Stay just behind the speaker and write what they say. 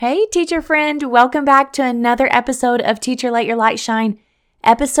Hey, teacher friend, welcome back to another episode of Teacher Let Your Light Shine,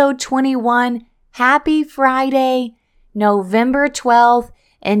 episode 21. Happy Friday, November 12th,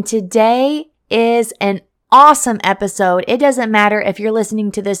 and today is an awesome episode. It doesn't matter if you're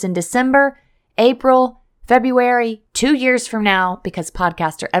listening to this in December, April, February, 2 years from now, because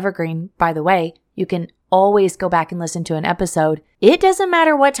podcasts are evergreen, by the way. You can always go back and listen to an episode. It doesn't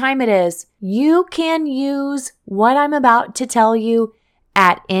matter what time it is. You can use what I'm about to tell you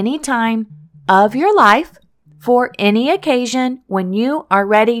at any time of your life for any occasion when you are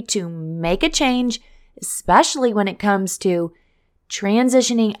ready to make a change, especially when it comes to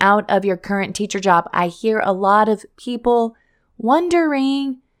transitioning out of your current teacher job. I hear a lot of people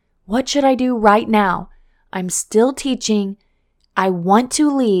wondering, what should I do right now? I'm still teaching. I want to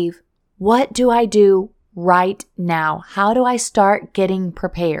leave. What do I do right now? How do I start getting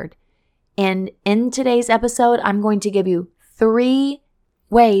prepared? And in today's episode, I'm going to give you 3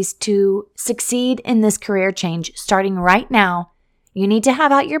 ways to succeed in this career change starting right now. You need to have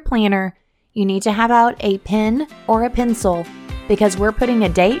out your planner. You need to have out a pen or a pencil because we're putting a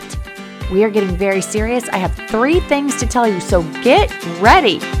date. We are getting very serious. I have 3 things to tell you, so get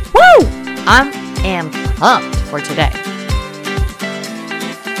ready. Woo! I am pumped for today.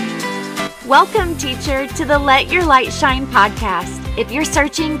 Welcome, teacher, to the Let Your Light Shine podcast. If you're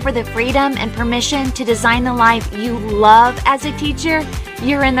searching for the freedom and permission to design the life you love as a teacher,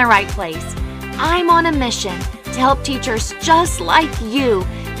 you're in the right place. I'm on a mission to help teachers just like you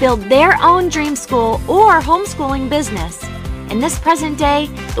build their own dream school or homeschooling business. In this present day,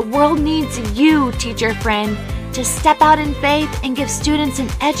 the world needs you, teacher friend, to step out in faith and give students an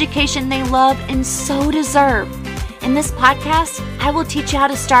education they love and so deserve. In this podcast, I will teach you how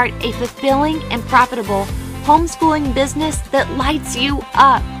to start a fulfilling and profitable homeschooling business that lights you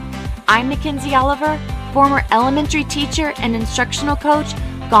up. I'm Mackenzie Oliver, former elementary teacher and instructional coach,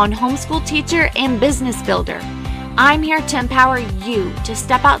 gone homeschool teacher and business builder. I'm here to empower you to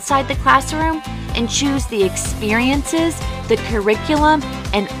step outside the classroom and choose the experiences, the curriculum,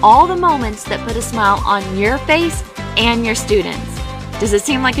 and all the moments that put a smile on your face and your students. Does it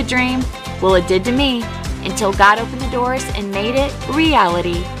seem like a dream? Well, it did to me, until God opened the doors and made it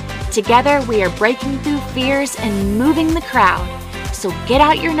reality. Together, we are breaking through fears and moving the crowd. So get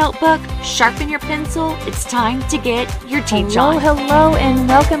out your notebook, sharpen your pencil. It's time to get your teach on. Hello, and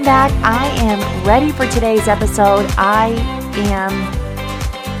welcome back. I am ready for today's episode. I am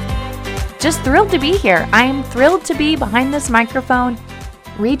just thrilled to be here. I am thrilled to be behind this microphone,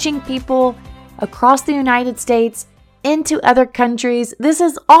 reaching people across the United States, into other countries. This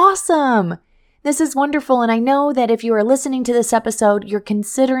is awesome. This is wonderful, and I know that if you are listening to this episode, you're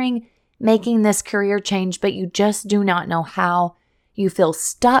considering making this career change, but you just do not know how. You feel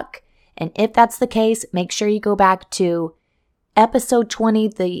stuck, and if that's the case, make sure you go back to episode 20,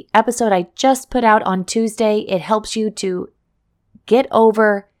 the episode I just put out on Tuesday. It helps you to get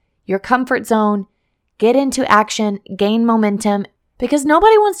over your comfort zone, get into action, gain momentum, because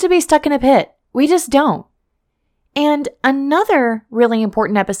nobody wants to be stuck in a pit. We just don't. And another really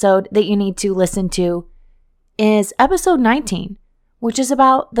important episode that you need to listen to is episode 19, which is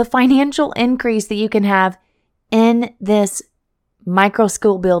about the financial increase that you can have in this micro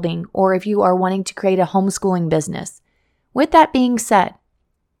school building, or if you are wanting to create a homeschooling business. With that being said,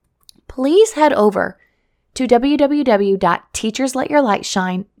 please head over to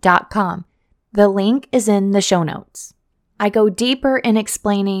www.teachersletyourlightshine.com. The link is in the show notes. I go deeper in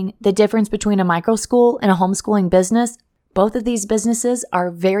explaining the difference between a micro school and a homeschooling business. Both of these businesses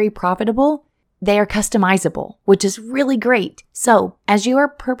are very profitable. They are customizable, which is really great. So as you are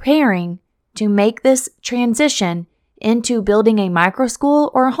preparing to make this transition into building a micro school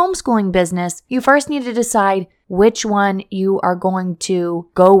or a homeschooling business, you first need to decide which one you are going to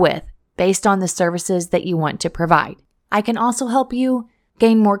go with based on the services that you want to provide. I can also help you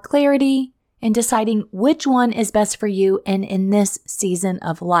gain more clarity in deciding which one is best for you and in this season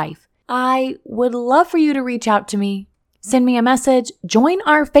of life. I would love for you to reach out to me, send me a message, join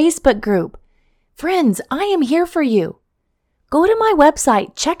our Facebook group. Friends, I am here for you. Go to my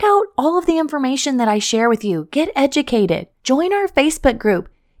website, check out all of the information that I share with you, get educated, join our Facebook group,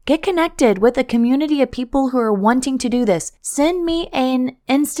 get connected with a community of people who are wanting to do this. Send me an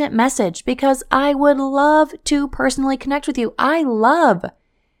instant message because I would love to personally connect with you. I love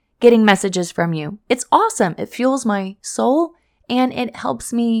getting messages from you. It's awesome. It fuels my soul and it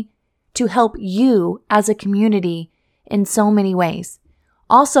helps me to help you as a community in so many ways.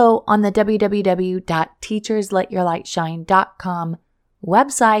 Also, on the www.teachersletyourlightshine.com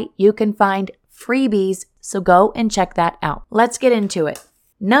website, you can find freebies, so go and check that out. Let's get into it.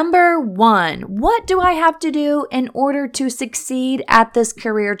 Number 1, what do I have to do in order to succeed at this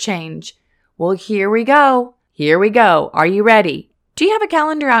career change? Well, here we go. Are you ready? Do you have a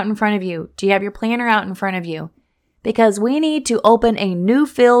calendar out in front of you? Do you have your planner out in front of you? Because we need to open a new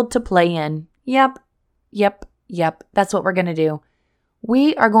field to play in. Yep. That's what we're going to do.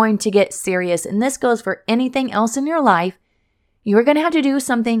 We are going to get serious, and this goes for anything else in your life. You're going to have to do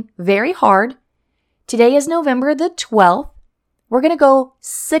something very hard. Today is November the 12th. We're going to go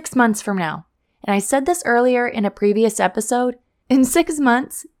 6 months from now. And I said this earlier in a previous episode. In 6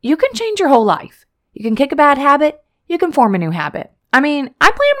 months, you can change your whole life. You can kick a bad habit. You can form a new habit. I planned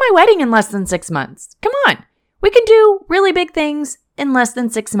my wedding in less than 6 months. Come on. We can do really big things in less than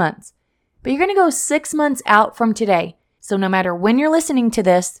 6 months. But you're going to go 6 months out from today. So no matter when you're listening to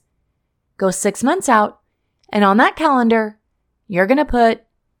this, go 6 months out. And on that calendar, you're going to put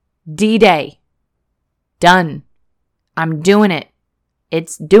D-Day. Done. I'm doing it.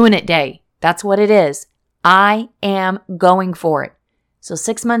 It's doing it day. That's what it is. I am going for it. So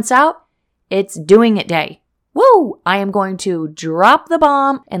 6 months out, it's doing it day. Woo! I am going to drop the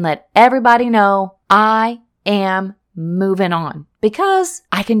bomb and let everybody know I am moving on because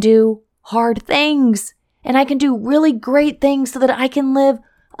I can do hard things and I can do really great things so that I can live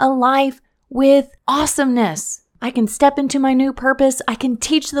a life with awesomeness. I can step into my new purpose. I can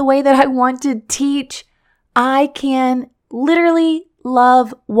teach the way that I want to teach. I can literally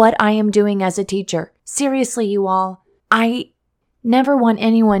love what I am doing as a teacher. Seriously, you all, I never want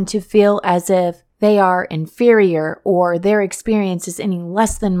anyone to feel as if they are inferior or their experience is any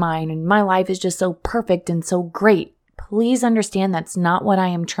less than mine and my life is just so perfect and so great. Please understand that's not what I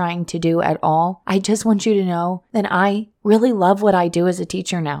am trying to do at all. I just want you to know that I really love what I do as a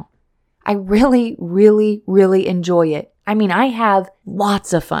teacher now. I really, really, really enjoy it. I have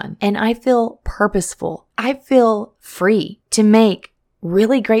lots of fun and I feel purposeful. I feel free to make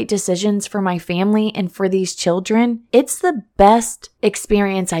really great decisions for my family and for these children. It's the best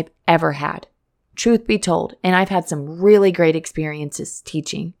experience I've ever had, truth be told. And I've had some really great experiences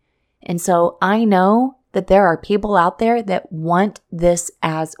teaching. And so I know that there are people out there that want this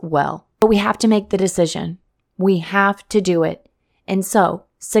as well. But we have to make the decision. We have to do it. And so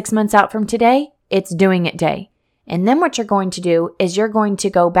 6 months out from today, it's doing it day. And then what you're going to do is you're going to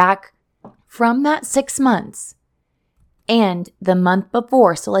go back from that 6 months and the month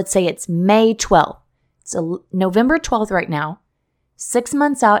before. So let's say it's May 12th. So November 12th right now. 6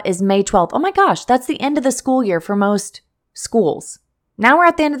 months out is May 12th. Oh my gosh, that's the end of the school year for most schools. Now we're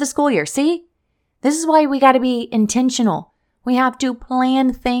at the end of the school year. See? This is why we got to be intentional. We have to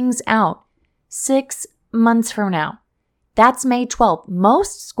plan things out. 6 months from now. That's May 12th.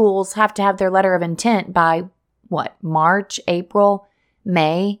 Most schools have to have their letter of intent by March, April,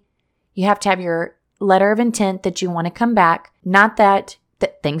 May. You have to have your letter of intent that you want to come back. Not that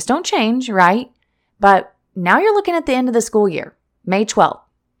things don't change, right? But now you're looking at the end of the school year, May 12th.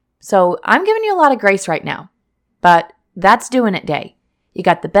 So I'm giving you a lot of grace right now, but that's doing it day. You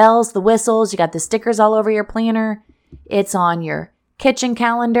got the bells, the whistles, you got the stickers all over your planner. It's on your kitchen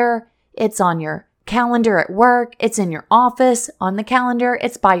calendar. It's on your calendar at work. It's in your office, on the calendar.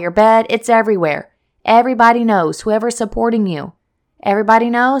 It's by your bed. It's everywhere. Everybody knows, whoever's supporting you, everybody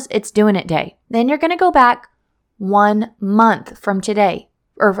knows it's doing it day. Then you're going to go back 1 month from today,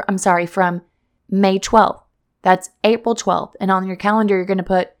 from May 12th. That's April 12th. And on your calendar, you're going to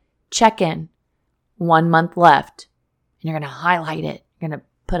put check-in, 1 month left. And you're going to highlight it. You're going to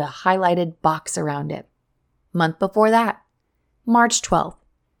put a highlighted box around it. Month before that, March 12th,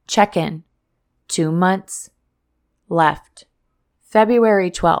 check-in, 2 months left. February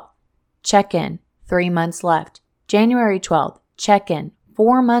 12th, check-in, 3 months left. January 12th, check-in,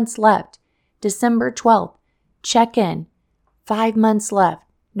 4 months left. December 12th, check-in, 5 months left.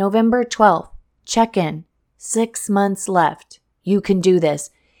 November 12th, check-in, 6 months left. You can do this.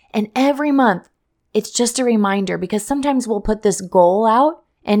 And every month, it's just a reminder because sometimes we'll put this goal out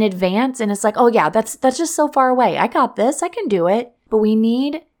in advance and it's like, oh yeah, that's just so far away. I got this. I can do it. But we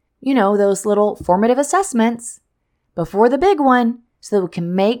need, those little formative assessments before the big one so that we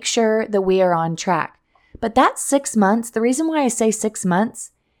can make sure that we are on track. But that 6 months, the reason why I say 6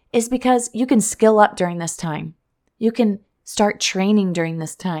 months is because you can skill up during this time. You can start training during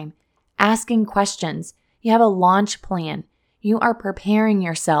this time, asking questions. You have a launch plan. You are preparing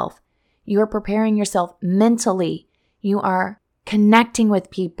yourself. You are preparing yourself mentally. You are connecting with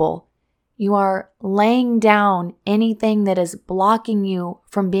people. You are laying down anything that is blocking you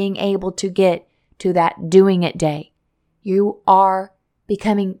from being able to get to that doing it day. You are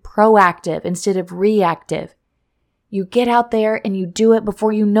becoming proactive instead of reactive. You get out there and you do it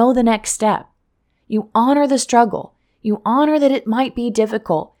before you know the next step. You honor the struggle. You honor that it might be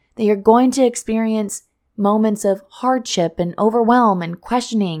difficult, that you're going to experience moments of hardship and overwhelm and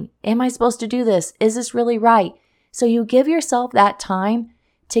questioning. Am I supposed to do this? Is this really right? So you give yourself that time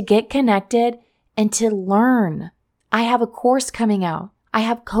to get connected and to learn. I have a course coming out. I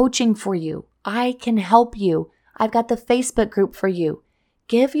have coaching for you. I can help you. I've got the Facebook group for you.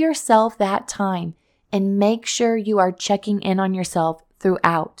 Give yourself that time and make sure you are checking in on yourself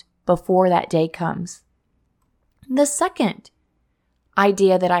throughout before that day comes. The second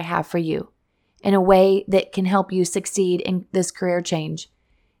idea that I have for you in a way that can help you succeed in this career change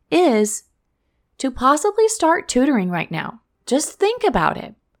is to possibly start tutoring right now. Just think about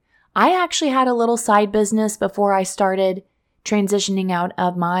it. I actually had a little side business before I started transitioning out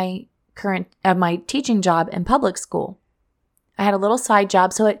of my teaching job in public school. I had a little side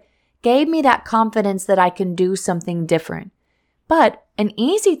job, so it gave me that confidence that I can do something different. But an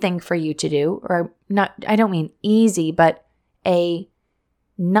easy thing for you to do, or not, I don't mean easy, but a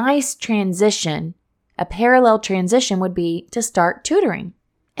nice transition, a parallel transition would be to start tutoring.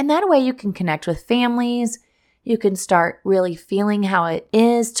 And that way you can connect with families. You can start really feeling how it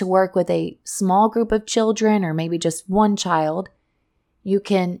is to work with a small group of children or maybe just one child. You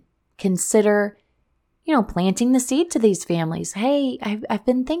can consider, planting the seed to these families. Hey, I've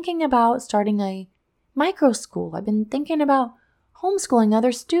been thinking about starting a micro school. I've been thinking about homeschooling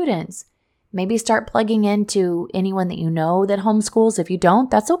other students. Maybe start plugging into anyone that you know that homeschools. If you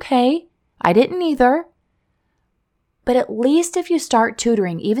don't, that's okay. I didn't either. But at least if you start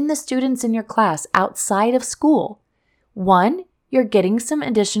tutoring even the students in your class outside of school, 1, you're getting some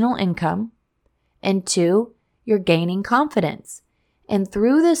additional income, and 2, you're gaining confidence. And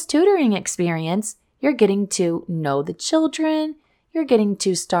through this tutoring experience, you're getting to know the children, you're getting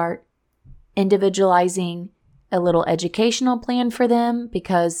to start individualizing a little educational plan for them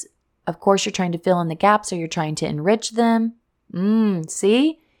because, of course, you're trying to fill in the gaps or you're trying to enrich them.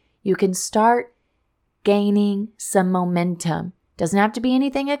 See? You can start gaining some momentum. Doesn't have to be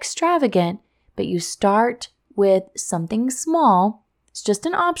anything extravagant, but you start with something small. It's just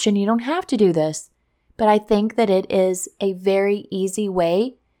an option. You don't have to do this. But I think that it is a very easy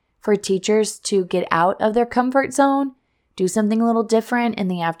way for teachers to get out of their comfort zone, do something a little different in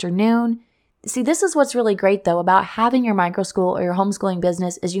the afternoon. See, this is what's really great, though, about having your micro school or your homeschooling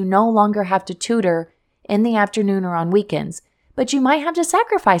business is you no longer have to tutor in the afternoon or on weekends. But you might have to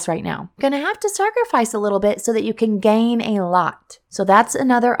sacrifice right now. You're going to have to sacrifice a little bit so that you can gain a lot. So that's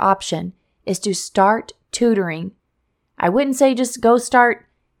another option, is to start tutoring. I wouldn't say just go start,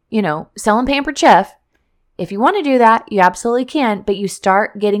 selling Pampered Chef. If you want to do that, you absolutely can, but you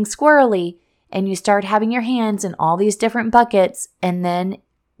start getting squirrely and you start having your hands in all these different buckets, and then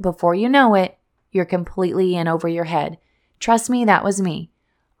before you know it, you're completely in over your head. Trust me, that was me.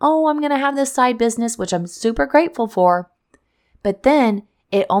 Oh, I'm going to have this side business, which I'm super grateful for. But then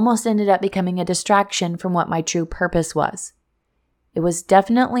it almost ended up becoming a distraction from what my true purpose was. It was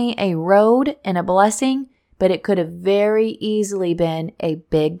definitely a road and a blessing, but it could have very easily been a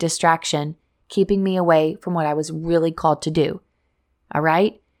big distraction, keeping me away from what I was really called to do. All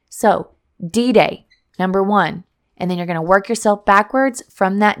right? So, D-Day, number 1. And then you're going to work yourself backwards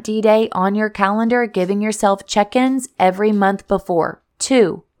from that D-Day on your calendar, giving yourself check-ins every month before.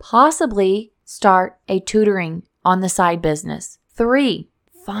 2, possibly start a tutoring on the side business. 3,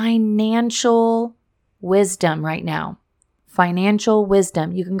 financial wisdom right now. Financial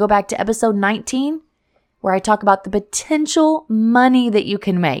wisdom. You can go back to episode 19 where I talk about the potential money that you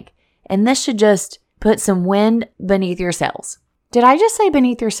can make. And this should just put some wind beneath your sails. Did I just say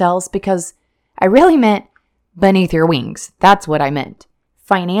beneath your sails? Because I really meant beneath your wings. That's what I meant.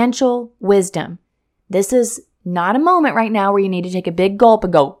 Financial wisdom. This is not a moment right now where you need to take a big gulp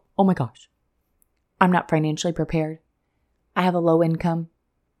and go, oh my gosh, I'm not financially prepared. I have a low income,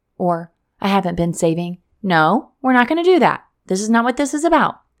 or I haven't been saving. No, we're not going to do that. This is not what this is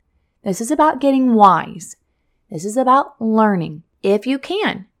about. This is about getting wise. This is about learning. If you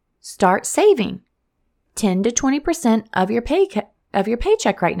can, start saving 10 to 20% of your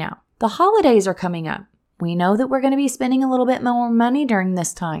paycheck right now. The holidays are coming up. We know that we're going to be spending a little bit more money during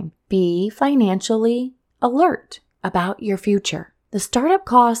this time. Be financially alert about your future. The startup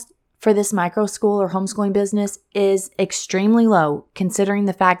cost for this micro school or homeschooling business is extremely low, considering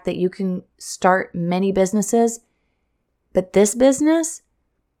the fact that you can start many businesses. But this business,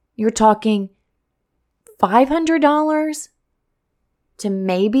 you're talking $500 to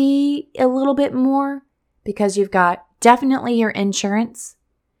maybe a little bit more, because you've got definitely your insurance.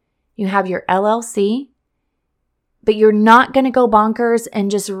 You have your LLC, but you're not going to go bonkers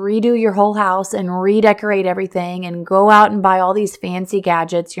and just redo your whole house and redecorate everything and go out and buy all these fancy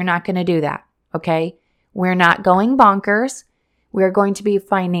gadgets. You're not going to do that, okay? We're not going bonkers. We're going to be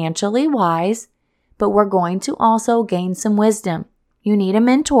financially wise, but we're going to also gain some wisdom. You need a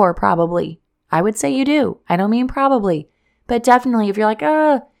mentor, probably. I would say you do. I don't mean probably, but definitely if you're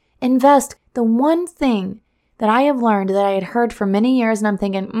like, invest. The one thing that I have learned that I had heard for many years and I'm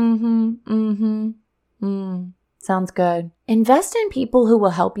thinking, sounds good. Invest in people who will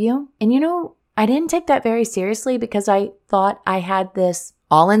help you. And I didn't take that very seriously because I thought I had this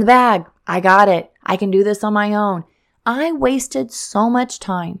all in the bag. I got it. I can do this on my own. I wasted so much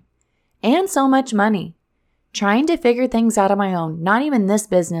time and so much money trying to figure things out on my own. Not even this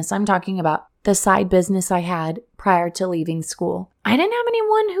business. I'm talking about the side business I had prior to leaving school. I didn't have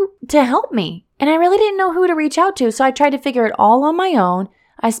anyone to help me, and I really didn't know who to reach out to. So I tried to figure it all on my own.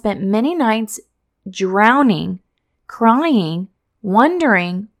 I spent many nights drowning, crying,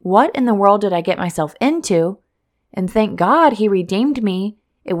 wondering what in the world did I get myself into? And thank God he redeemed me.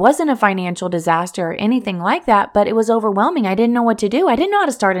 It wasn't a financial disaster or anything like that, but it was overwhelming. I didn't know what to do. I didn't know how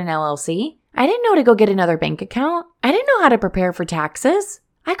to start an LLC. I didn't know how to go get another bank account. I didn't know how to prepare for taxes.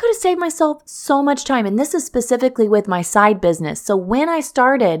 I could have saved myself so much time. And this is specifically with my side business. So when I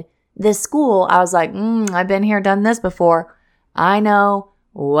started this school, I was like, I've been here, done this before. I know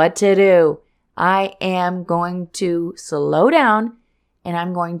what to do. I am going to slow down and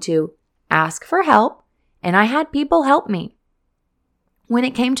I'm going to ask for help. And I had people help me. When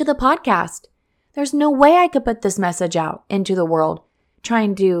it came to the podcast, there's no way I could put this message out into the world,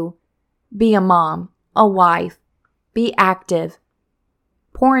 trying to be a mom, a wife, be active,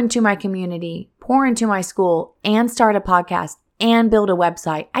 pour into my community, pour into my school, and start a podcast and build a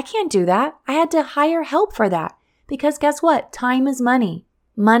website. I can't do that. I had to hire help for that because guess what? Time is money.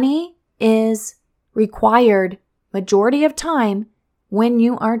 Money is required majority of time when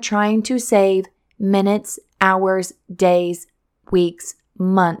you are trying to save minutes, hours, days, weeks,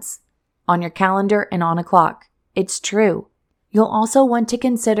 months on your calendar and on a clock. It's true. You'll also want to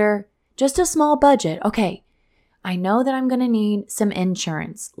consider just a small budget. Okay, I know that I'm going to need some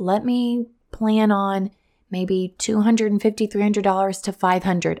insurance. Let me plan on maybe $250, $300 to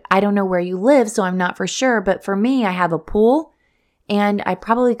 $500. I don't know where you live, so I'm not for sure. But for me, I have a pool and I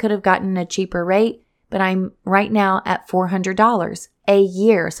probably could have gotten a cheaper rate, but I'm right now at $400 a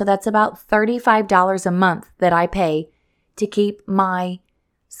year. So that's about $35 a month that I pay to keep my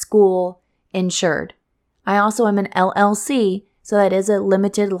school insured. I also am an LLC, so that is a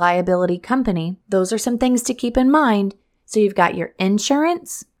limited liability company. Those are some things to keep in mind. So you've got your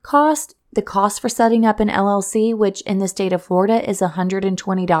insurance cost, the cost for setting up an LLC, which in the state of Florida is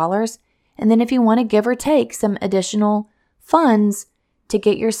 $120. And then if you want to give or take some additional funds to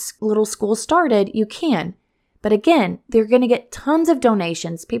get your little school started, you can. But again, you're going to get tons of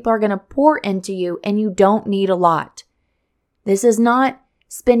donations. People are going to pour into you and you don't need a lot. This is not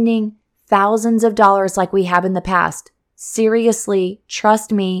spending thousands of dollars like we have in the past. Seriously,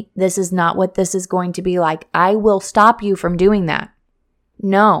 trust me, this is not what this is going to be like. I will stop you from doing that.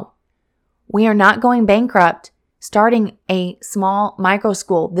 No, we are not going bankrupt starting a small micro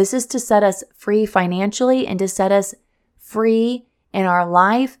school. This is to set us free financially and to set us free in our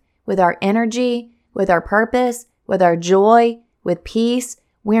life with our energy, with our purpose, with our joy, with peace.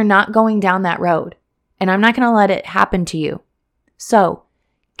 We are not going down that road. And I'm not going to let it happen to you. So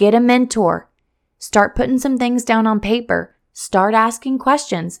get a mentor. Start putting some things down on paper. Start asking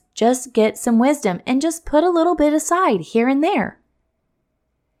questions. Just get some wisdom and just put a little bit aside here and there.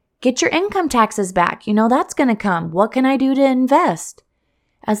 Get your income taxes back. That's going to come. What can I do to invest?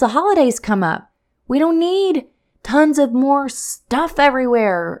 As the holidays come up, we don't need tons of more stuff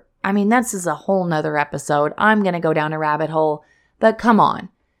everywhere. I mean, this is a whole nother episode. I'm going to go down a rabbit hole, but come on.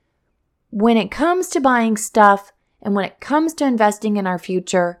 When it comes to buying stuff and when it comes to investing in our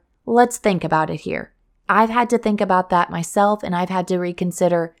future, let's think about it here. I've had to think about that myself, and I've had to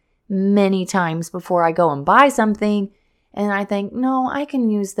reconsider many times before I go and buy something. And I think, no, I can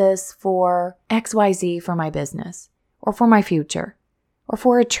use this for XYZ for my business or for my future or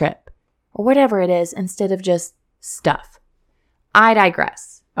for a trip or whatever it is instead of just stuff. I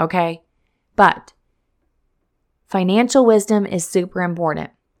digress, okay? But financial wisdom is super important.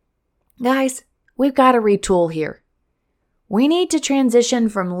 Guys, we've got to retool here. We need to transition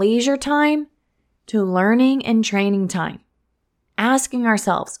from leisure time to learning and training time. Asking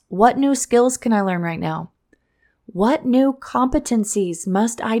ourselves, what new skills can I learn right now? What new competencies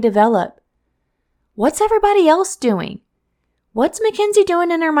must I develop? What's everybody else doing? What's Mackenzie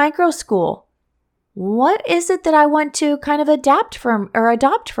doing in her micro school? What is it that I want to kind of adopt from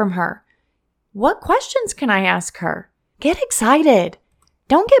her? What questions can I ask her? Get excited.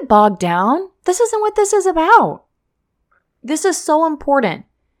 Don't get bogged down. This isn't what this is about. This is so important.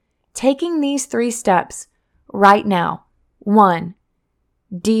 taking these 3 steps right now. 1,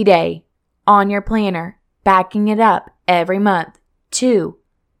 D-Day on your planner, backing it up every month. 2,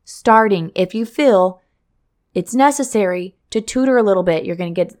 starting if you feel it's necessary to tutor a little bit. You're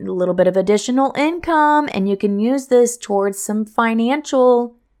going to get a little bit of additional income and you can use this towards some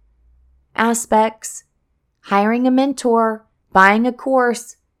financial aspects, hiring a mentor, buying a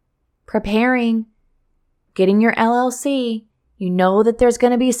course, preparing, getting your LLC. You know that there's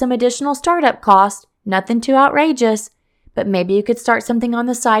going to be some additional startup cost, nothing too outrageous, but maybe you could start something on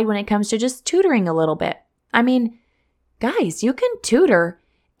the side when it comes to just tutoring a little bit. I mean, guys, you can tutor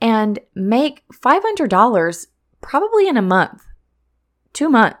and make $500 probably in a month, 2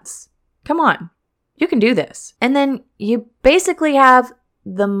 months. Come on, you can do this. And then you basically have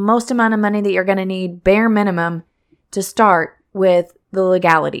the most amount of money that you're going to need, bare minimum, to start with the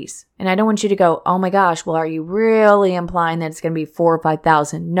legalities. And I don't want you to go, oh my gosh, well, are you really implying that it's going to be $4,000 or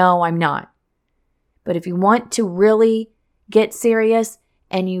 $5,000? No, I'm not. But if you want to really get serious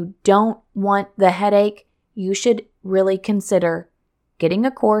and you don't want the headache, you should really consider getting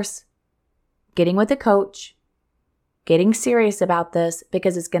a course, getting with a coach, getting serious about this,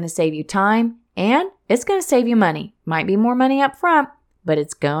 because it's going to save you time and it's going to save you money. Might be more money up front, but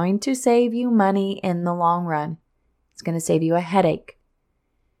it's going to save you money in the long run. It's going to save you a headache.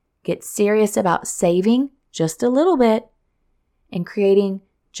 Get serious about saving just a little bit and creating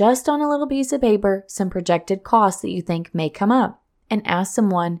just on a little piece of paper some projected costs that you think may come up, and ask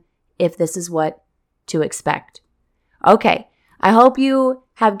someone if this is what to expect. Okay, I hope you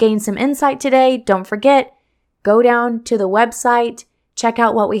have gained some insight today. Don't forget, go down to the website, check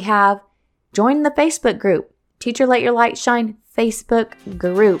out what we have, join the Facebook group, Teacher Let Your Light Shine Facebook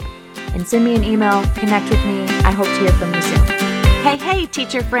group, and send me an email, connect with me. I hope to hear from you soon. Hey,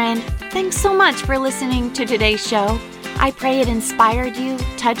 teacher friend. Thanks so much for listening to today's show. I pray it inspired you,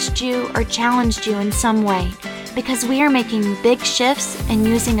 touched you, or challenged you in some way, because we are making big shifts and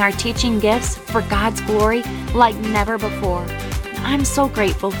using our teaching gifts for God's glory like never before. I'm so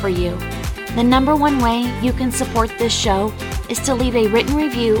grateful for you. The number one way you can support this show is to leave a written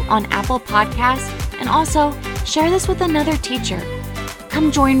review on Apple Podcasts, and also share this with another teacher.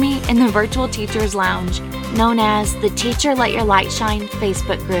 Come join me in the Virtual Teachers Lounge, known as the Teacher Let Your Light Shine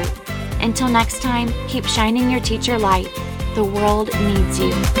Facebook group. Until next time, keep shining your teacher light. The world needs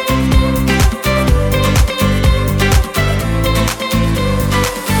you.